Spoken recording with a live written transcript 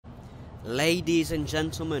Ladies and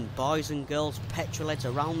gentlemen, boys and girls, petrolheads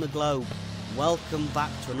around the globe, welcome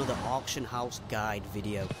back to another auction house guide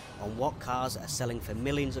video on what cars are selling for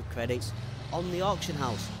millions of credits on the auction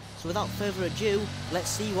house. So without further ado,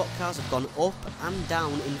 let's see what cars have gone up and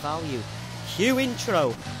down in value. Cue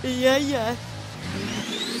intro. Yeah.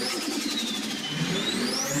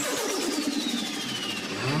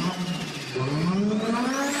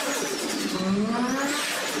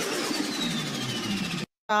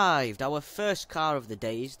 Arrived, our first car of the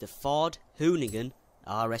day is the Ford Hoonigan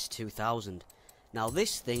RS2000. Now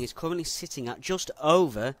this thing is currently sitting at just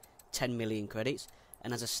over 10 million credits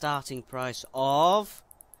and has a starting price of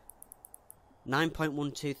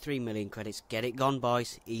 9.123 million credits. Get it gone,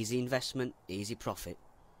 boys. Easy investment, easy profit.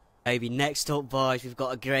 Maybe next up, boys, we've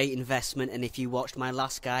got a great investment, and if you watched my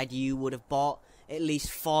last guide you would have bought at least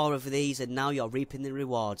 4 of these, and now you're reaping the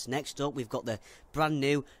rewards. Next up, we've got the brand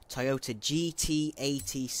new Toyota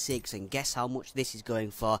GT86, and guess how much this is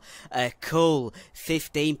going for? A cool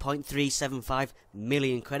 15.375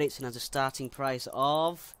 million credits, and has a starting price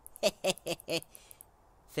of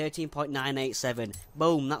 13.987.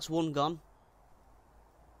 Boom, that's one gone.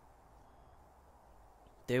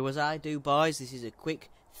 Do as I do, boys. This is a quick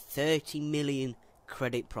 30 million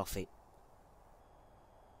credit profit.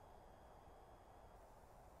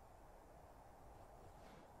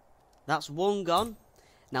 That's one gone.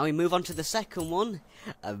 Now we move on to the second one.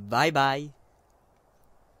 Bye-bye.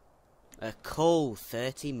 A cool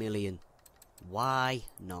 30 million. Why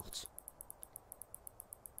not?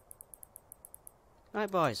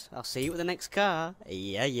 Right, boys. I'll see you with the next car.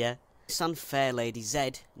 Yeah. Nissan Fairlady Z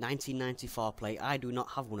 1994 plate. I do not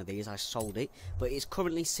have one of these. I sold it. But it's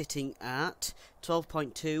currently sitting at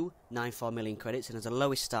 12.294 million credits and has a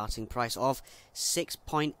lowest starting price of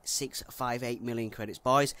 6.658 million credits.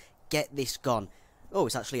 Boys, get this gone. Oh,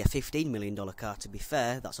 it's actually a $15 million car, to be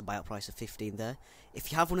fair. That's a buyout price of 15 there. If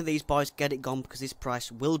you have one of these, boys, get it gone, because this price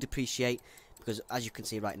will depreciate, because as you can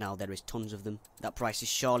see right now, there is tons of them. That price is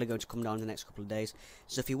surely going to come down in the next couple of days.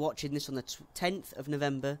 So if you're watching this on the 10th of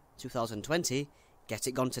November 2020, get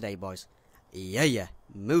it gone today, boys. Yeah.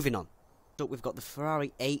 Moving on. So we've got the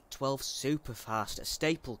Ferrari 812 Superfast, a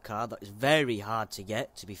staple car that is very hard to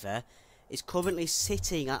get, to be fair. It's currently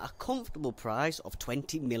sitting at a comfortable price of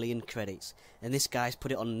 20 million credits, and this guy's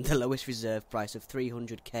put it on the lowest reserve price of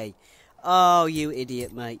 300k. Oh, you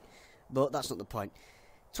idiot, mate. But that's not the point.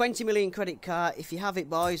 20 million credit car. If you have it,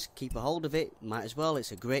 boys, keep a hold of it. Might as well.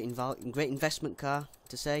 It's a great investment car,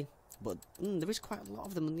 to say. But there is quite a lot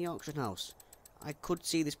of them in the auction house. I could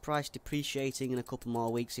see this price depreciating in a couple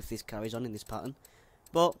more weeks if this carries on in this pattern.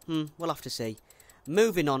 But we'll have to see.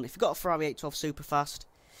 Moving on. If you've got a Ferrari 812 Superfast,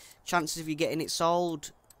 chances of you getting it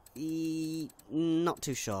sold, not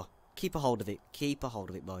too sure. Keep a hold of it. Keep a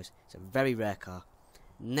hold of it, boys. It's a very rare car.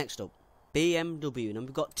 Next up, BMW. Now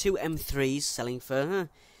we've got 2 M3s selling for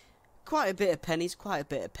quite a bit of pennies. Do you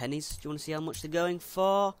want to see how much they're going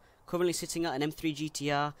for? Currently sitting at an M3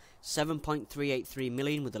 GTR, 7.383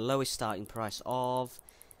 million, with the lowest starting price of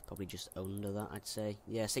probably just under that, I'd say.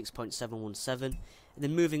 Yeah, 6.717. And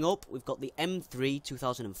then moving up, we've got the M3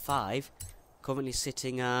 2005. Currently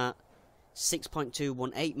sitting at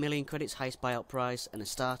 6.218 million credits, highest buyout price, and a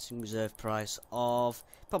starting reserve price of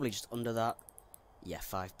probably just under that. Yeah,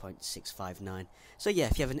 5.659. So yeah,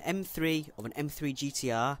 if you have an M3 or an M3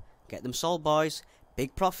 GTR, get them sold, boys.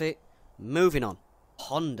 Big profit. Moving on.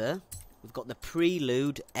 Honda, we've got the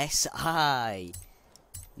Prelude SI.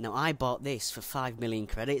 Now I bought this for 5 million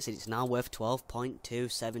credits, and it's now worth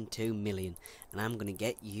 12.272 million. And I'm going to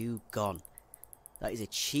get you gone. That is a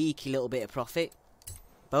cheeky little bit of profit.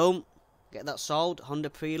 Boom. Get that sold.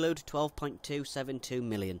 Honda Prelude, 12.272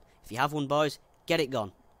 million. If you have one, boys, get it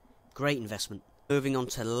gone. Great investment. Moving on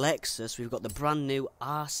to Lexus, we've got the brand new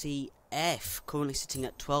RCF, currently sitting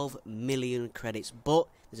at 12 million credits. But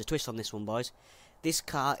there's a twist on this one, boys. This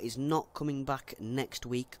car is not coming back next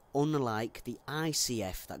week, unlike the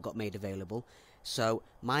ICF that got made available. So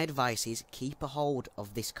my advice is keep a hold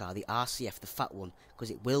of this car, the RCF, the fat one,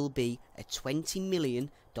 because it will be a $20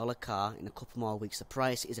 million car in a couple more weeks. The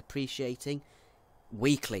price is appreciating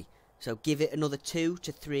weekly, so give it another 2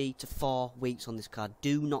 to 3 to 4 weeks on this car.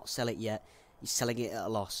 Do not sell it yet. You're selling it at a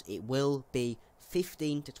loss. It will be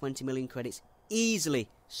 15 to 20 million credits easily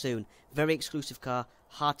soon. Very exclusive car,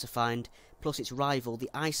 hard to find. Plus its rival, the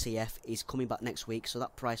ICF, is coming back next week, so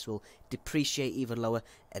that price will depreciate even lower,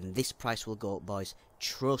 and this price will go up, boys.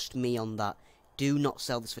 Trust me on that. Do not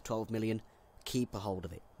sell this for 12 million. Keep a hold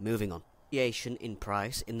of it. Moving on. Variation in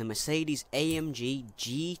price in the Mercedes AMG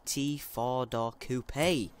GT 4-door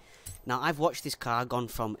coupe. Now I've watched this car gone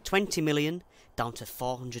from 20 million down to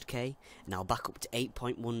 400k, and now back up to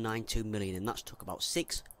 8.192 million, and that's took about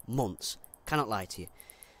 6 months. Cannot lie to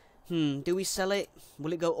you. Do we sell it?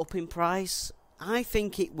 Will it go up in price? I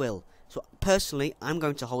think it will. So personally, I'm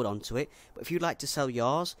going to hold on to it. But if you'd like to sell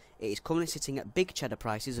yours, it is currently sitting at big cheddar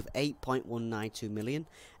prices of 8.192 million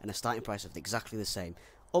and a starting price of exactly the same.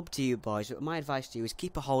 Up to you, boys. But my advice to you is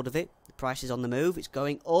keep a hold of it. The price is on the move. It's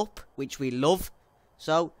going up, which we love.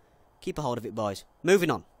 So keep a hold of it, boys. Moving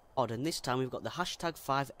on. And this time we've got the hashtag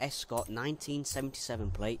 5 Escort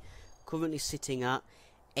 1977 plate, currently sitting at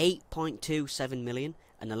 8.27 million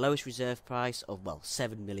and the lowest reserve price of, well,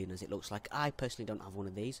 7 million as it looks like. I personally don't have one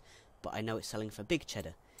of these, but I know it's selling for big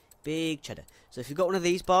cheddar. Big cheddar. So if you've got one of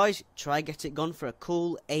these, boys, try get it gone for a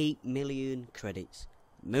cool 8 million credits.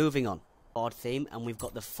 Moving on. Ford theme, and we've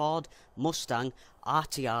got the Ford Mustang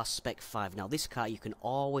RTR Spec 5. Now this car you can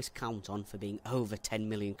always count on for being over 10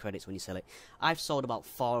 million credits when you sell it. I've sold about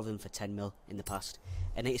 4 of them for 10 mil in the past,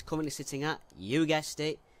 and it is currently sitting at, you guessed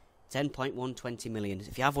it, 10.120 million.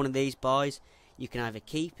 If you have one of these, boys, you can either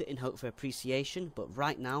keep it and hope for appreciation, but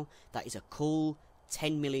right now that is a cool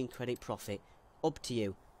 10 million credit profit. Up to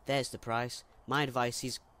you. There's the price. My advice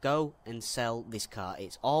is go and sell this car.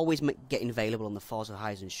 It's always getting available on the Forza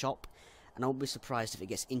Horizon shop, and I won't be surprised if it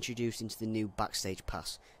gets introduced into the new backstage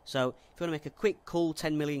pass. So if you want to make a quick cool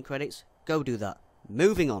 10 million credits, go do that.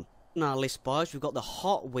 Moving on. On our list, boys, we've got the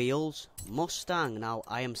Hot Wheels Mustang. Now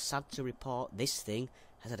I am sad to report this thing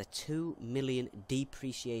has had a 2 million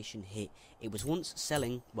depreciation hit. It was once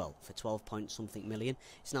selling, well, for 12 point something million.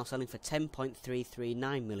 It's now selling for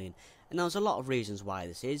 10.339 million. And there's a lot of reasons why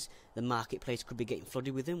this is. The marketplace could be getting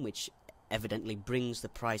flooded with them, which evidently brings the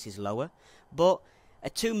prices lower. But a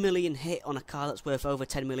 2 million hit on a car that's worth over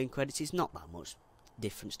 10 million credits is not that much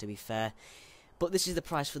difference, to be fair. But this is the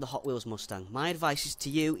price for the Hot Wheels Mustang. My advice is to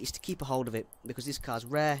you is to keep a hold of it, because this car's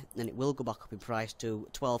rare and it will go back up in price to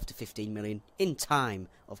 12 to 15 million in time,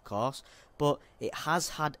 of course. But it has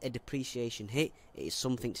had a depreciation hit. It is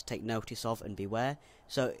something to take notice of and beware.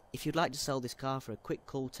 So if you'd like to sell this car for a quick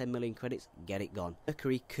cool 10 million credits, get it gone.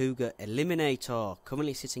 Mercury Cougar Eliminator,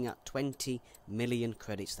 currently sitting at 20 million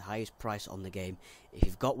credits, the highest price on the game. If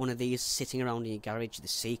you've got one of these sitting around in your garage, the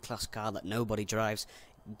C-Class car that nobody drives,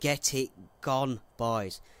 get it gone,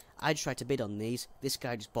 boys. I tried to bid on these. This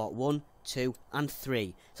guy just bought 1, 2 and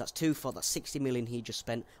 3. So that's 2 for that 60 million he just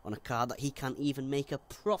spent on a car that he can't even make a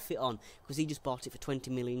profit on, because he just bought it for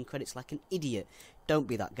 20 million credits like an idiot. Don't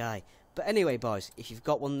be that guy. But anyway, boys, if you've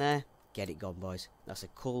got one there, get it gone, boys. That's a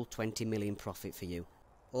cool 20 million profit for you.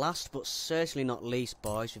 Last but certainly not least,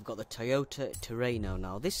 boys, we've got the Toyota Terreno.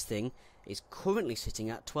 Now this thing is currently sitting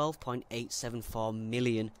at 12.874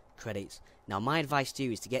 million credits. Now my advice to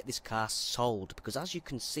you is to get this car sold, because as you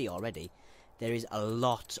can see already, there is a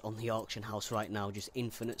lot on the auction house right now, just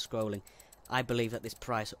infinite scrolling. I believe that this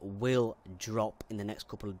price will drop in the next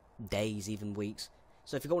couple of days, even weeks.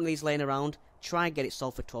 So if you've got one of these laying around, try and get it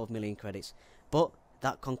sold for 12 million credits. But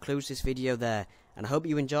that concludes this video there, and I hope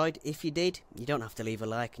you enjoyed. If you did, you don't have to leave a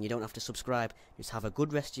like and you don't have to subscribe. Just have a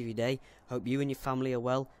good rest of your day. Hope you and your family are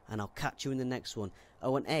well, and I'll catch you in the next one.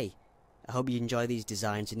 Oh, and hey, I hope you enjoy these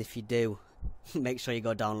designs, and if you do, make sure you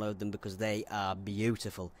go download them, because they are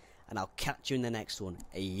beautiful. And I'll catch you in the next one.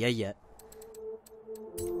 Yeah.